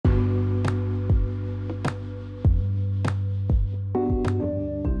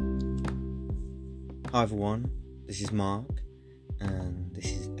Hi everyone, this is Mark, and this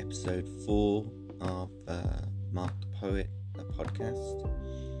is episode 4 of Mark the Poet, a podcast.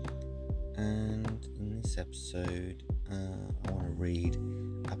 And in this episode, I want to read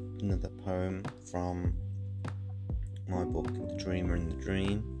another poem from my book, The Dreamer and the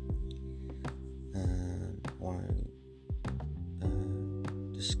Dream. I want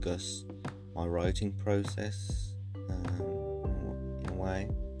to discuss my writing process in a way.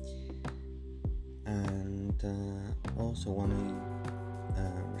 And I also want to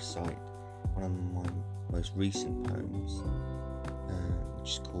recite one of my most recent poems,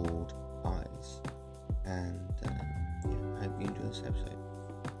 which is called Eyes. And I hope you enjoy this episode.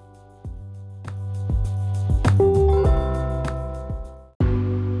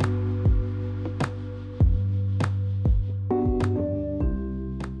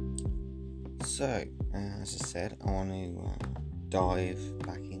 So, as I said, I want to dive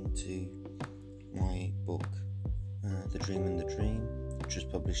back into my book, The Dreamer and the Dream, which was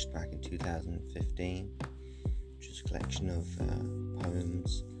published back in 2015, which is a collection of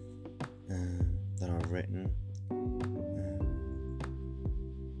poems that I've written,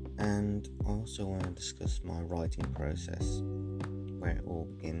 and I also want to discuss my writing process, where it all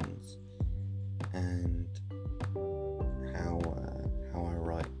begins, and how I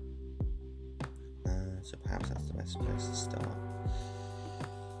write. So perhaps that's the best place to start.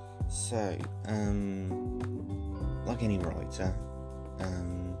 So, like any writer,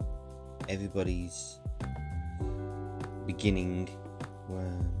 everybody's beginning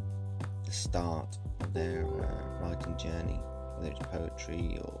the start of their writing journey, whether it's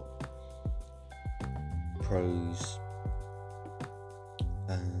poetry or prose,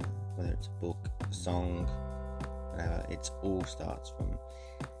 whether it's a book, a song, whatever. It all starts from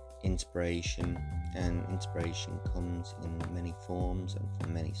inspiration, and inspiration comes in many forms and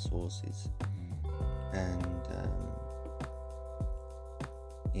from many sources. And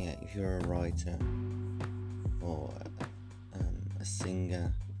if you're a writer or a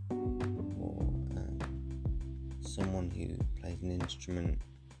singer or someone who plays an instrument,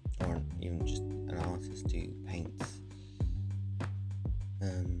 or even just an artist who paints,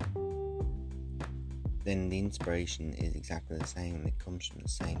 then the inspiration is exactly the same, and it comes from the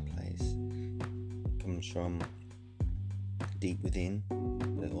same place. It comes from deep within,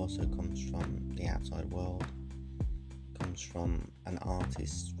 but it also comes from the outside world. It comes from an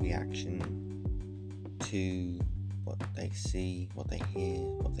artist's reaction to what they see, what they hear,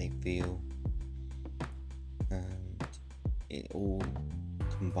 what they feel, and it all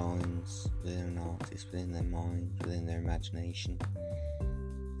combines within an artist, within their mind, within their imagination.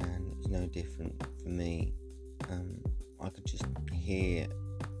 And it's no different for me. I could just hear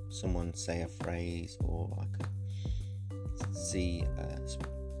someone say a phrase, or I could see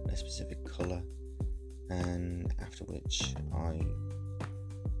a specific colour, and after which I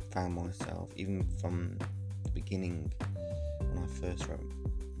found myself, even from the beginning, when I first wrote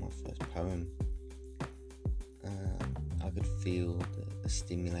my first poem, I could feel the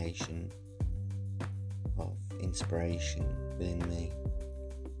stimulation of inspiration within me,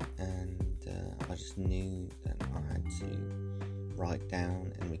 and I just knew that I had to write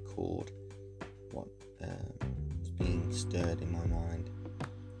down and record what was being stirred in my mind.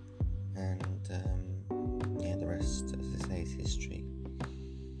 And the rest, as I say, is history.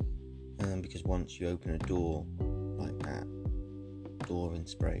 Because once you open a door like that, door of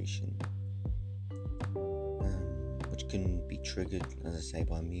inspiration, which can be triggered, as I say,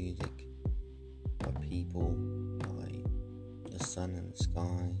 by music, by people, by the sun and the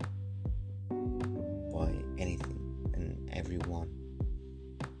sky, by anything and everyone.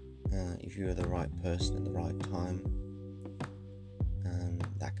 If you're the right person at the right time,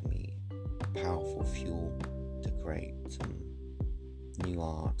 that can be powerful fuel to create some new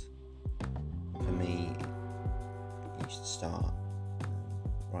art. For me, it used to start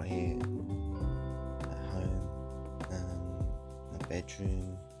right here at home, my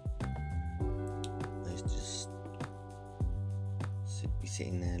bedroom. I used to just be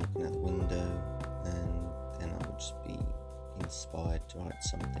sitting there looking out the window, and then I would just be inspired to write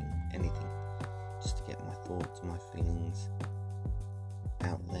something, anything, just to get my thoughts and my feelings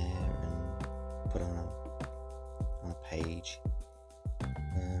out there and put on a page.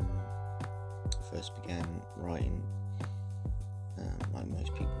 First began writing like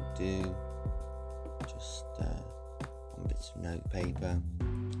most people do, just on bits of note paper,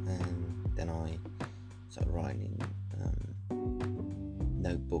 and then I started writing in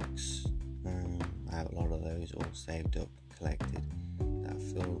notebooks. I have a lot of those all saved up, collected, that are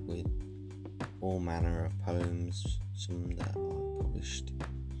filled with all manner of poems, some that I published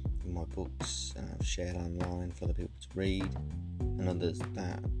my books and I've shared online for other people to read, and others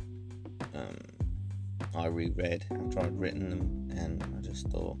that I reread. I've tried written them, and I just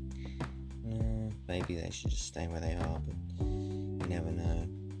thought, maybe they should just stay where they are, but you never know.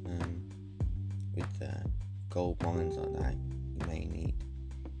 With gold mines like that, you may need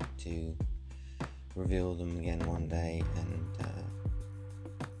to reveal them again one day,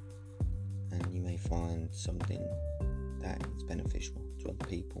 and you may find something that is beneficial to other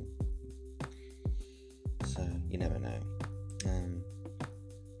people. So you never know. And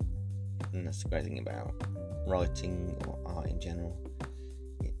that's the great thing about writing or art in general.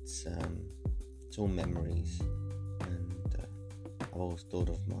 It's all memories, and I've always thought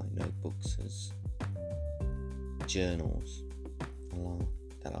of my notebooks as journals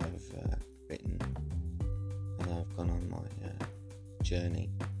that I've written as I've gone on my journey,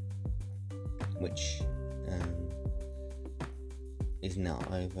 which is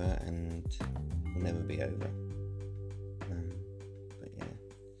not over and will never be over. But yeah,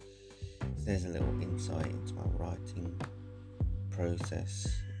 so there's a little insight into my writing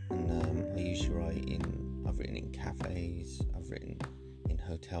process, and I usually I've written in cafes, I've written in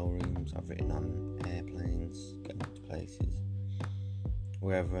hotel rooms, I've written on airplanes, going to places,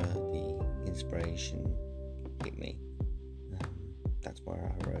 wherever the inspiration hit me. That's where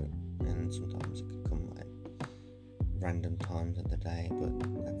I wrote, and sometimes it could come at random times of the day, but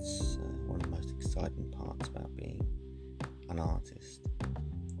that's one of the most exciting parts about being an artist,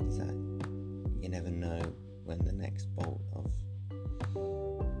 is that you never know when the next bolt of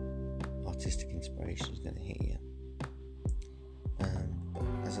artistic inspiration is going to hit you.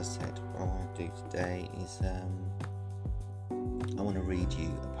 But as I said, what I want to do today is I want to read you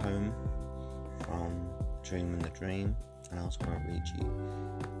a poem from Dream and the Dream, and I also want to read you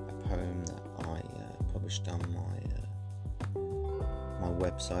a poem that I published on my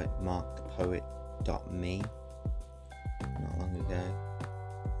website, markthepoet.me, not long ago,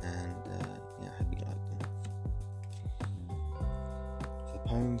 and I hope you like them. So the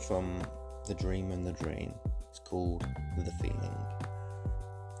poem from The Dream and the Dream is called The Feeling.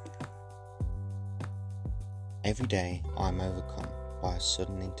 Every day I'm overcome by a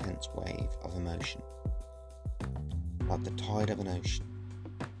sudden intense wave of emotion, like the tide of an ocean.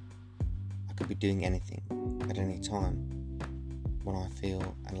 I could be doing anything at any time when I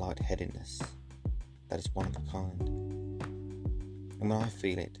feel a lightheadedness that is one of a kind. And when I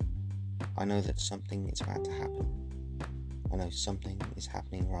feel it, I know that something is about to happen. I know something is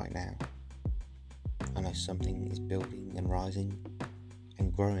happening right now. I know something is building and rising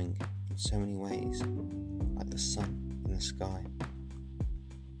and growing in so many ways, like the sun in the sky.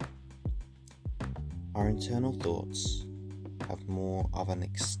 Our internal thoughts have more of an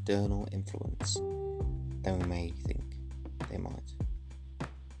external influence than we may think they might.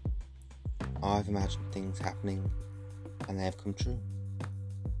 I've imagined things happening, and they have come true.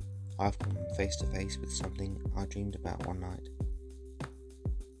 I've come face to face with something I dreamed about one night.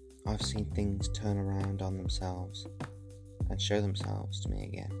 I've seen things turn around on themselves and show themselves to me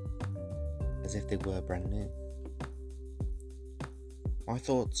again, as if they were brand new. My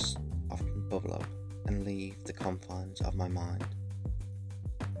thoughts often bubble up and leave the confines of my mind.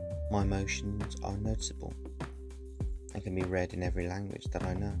 My emotions are noticeable and can be read in every language that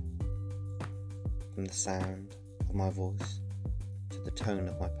I know, from the sound of my voice to the tone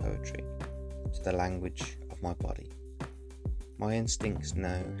of my poetry to the language of my body. My instincts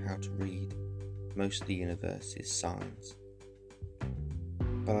know how to read most of the universe's signs,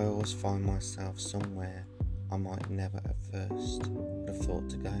 but I always find myself somewhere I might never at first would have thought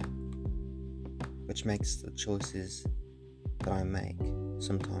to go, which makes the choices that I make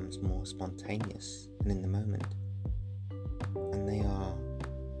sometimes more spontaneous and in the moment, and they are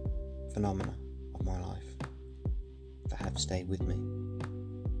phenomena of my life that have stayed with me.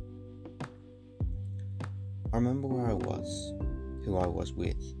 I remember where I was, who I was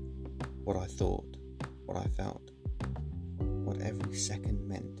with, what I thought, what I felt, what every second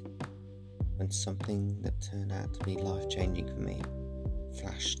meant, when something that turned out to be life-changing for me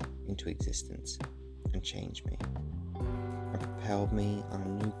flashed into existence and changed me, and propelled me on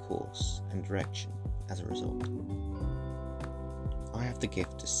a new course and direction as a result. I have the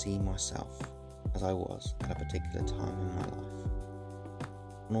gift to see myself as I was at a particular time in my life,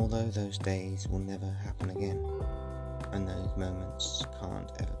 and although those days will never happen again, and those moments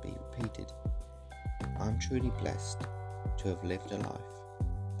can't ever be repeated, I'm truly blessed to have lived a life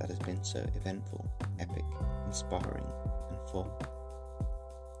that has been so eventful, epic, inspiring, and full.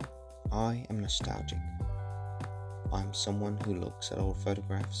 I am nostalgic. I am someone who looks at old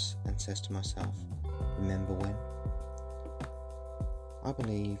photographs and says to myself, remember when? I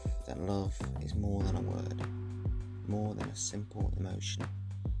believe that love is more than a word, more than a simple emotion,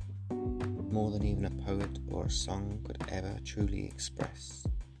 more than even a poet or a song could ever truly express,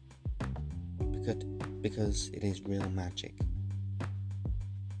 because it is real magic.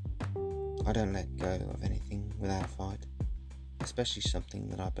 I don't let go of anything without a fight, especially something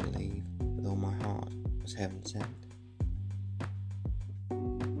that I believe with all my heart was heaven sent.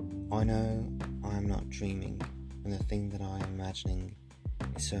 I know I am not dreaming, and the thing that I am imagining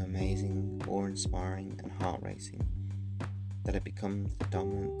is so amazing, awe-inspiring and heart-racing that it becomes the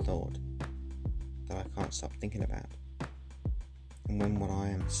dominant thought that I can't stop thinking about. And when what I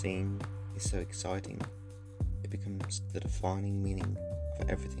am seeing is so exciting, it becomes the defining meaning of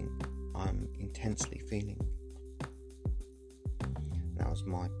everything I'm intensely feeling. That was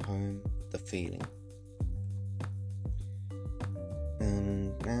my poem, The Feeling.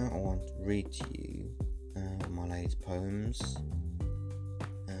 And now I want to read to you my latest poems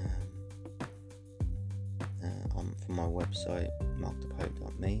from my website,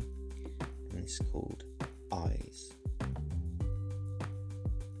 markthepoet.me, and it's called Eyes.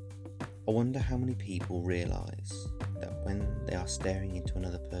 I wonder how many people realise that when they are staring into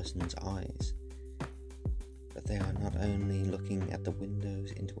another person's eyes, that they are not only looking at the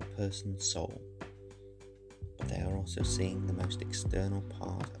windows into a person's soul, but they are also seeing the most external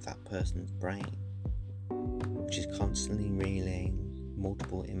part of that person's brain, which is constantly relaying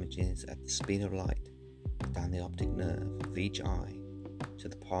multiple images at the speed of light down the optic nerve of each eye to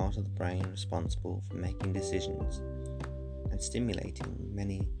the part of the brain responsible for making decisions and stimulating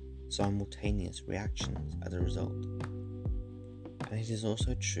many simultaneous reactions as a result. And it is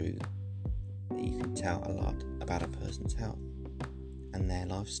also true that you can tell a lot about a person's health and their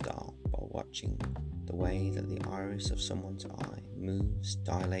lifestyle by watching the way that the iris of someone's eye moves,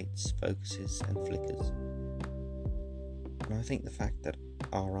 dilates, focuses and flickers. And I think the fact that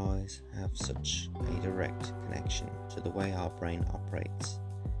our eyes have such a direct connection to the way our brain operates,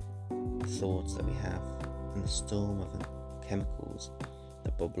 the thoughts that we have, and the storm of chemicals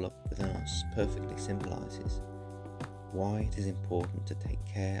that bubble up within us perfectly symbolises why it is important to take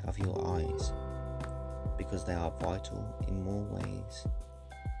care of your eyes, because they are vital in more ways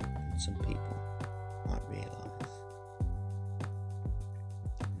than some people might realise.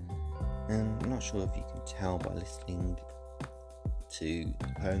 And I'm not sure if you can tell by listening to the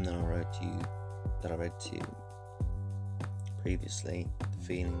poem that I read to you previously, The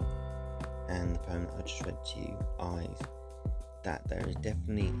Feeling, and the poem that I just read to you, Eyes, that there is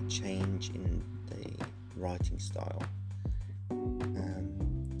definitely a change in the writing style,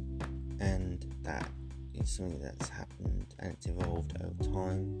 and that is something that's happened and it's evolved over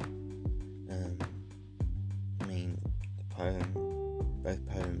time. Both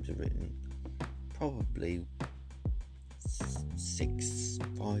poems are written probably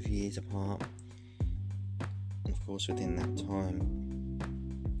 5 years apart, and of course within that time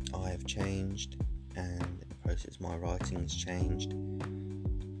I have changed, and in the process my writing has changed,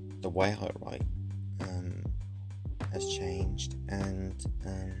 the way I write has changed, and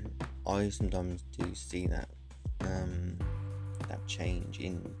I sometimes do see that change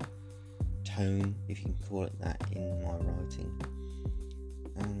in tone, if you can call it that, in my writing,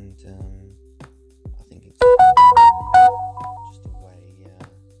 and I think it's just a way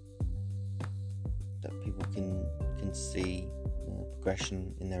that people can see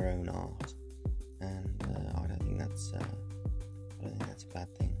progression in their own art, and I don't think that's a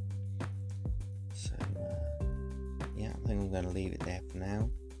bad thing. So I think I'm going to leave it there for now.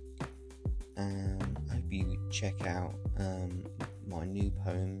 I hope you check out my new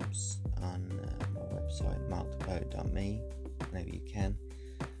poems on my website, markthepoet.me, whenever you can.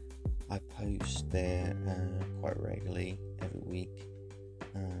 I post there quite regularly every week.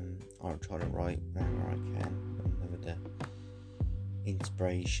 I'll try to write whenever I can, whenever the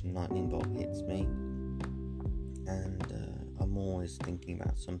inspiration lightning bolt hits me, and I'm always thinking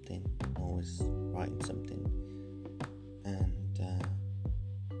about something, always writing something, and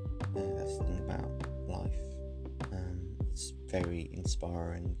that's the thing about life. It's very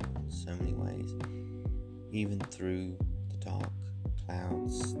inspiring in so many ways, even through the dark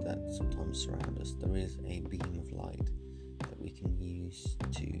clouds that sometimes surround us. There is a beam of light that we can use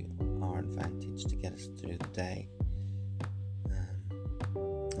to our advantage to get us through the day,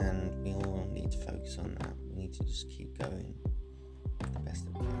 and we all need to focus on that. We need to just keep going the best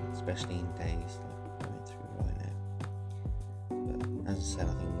that we can, especially in days like we're going through right now. But as I said,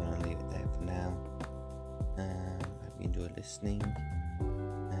 I think I'm going to leave it there for now. I hope you enjoyed listening,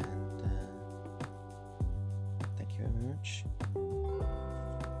 and thank you very much.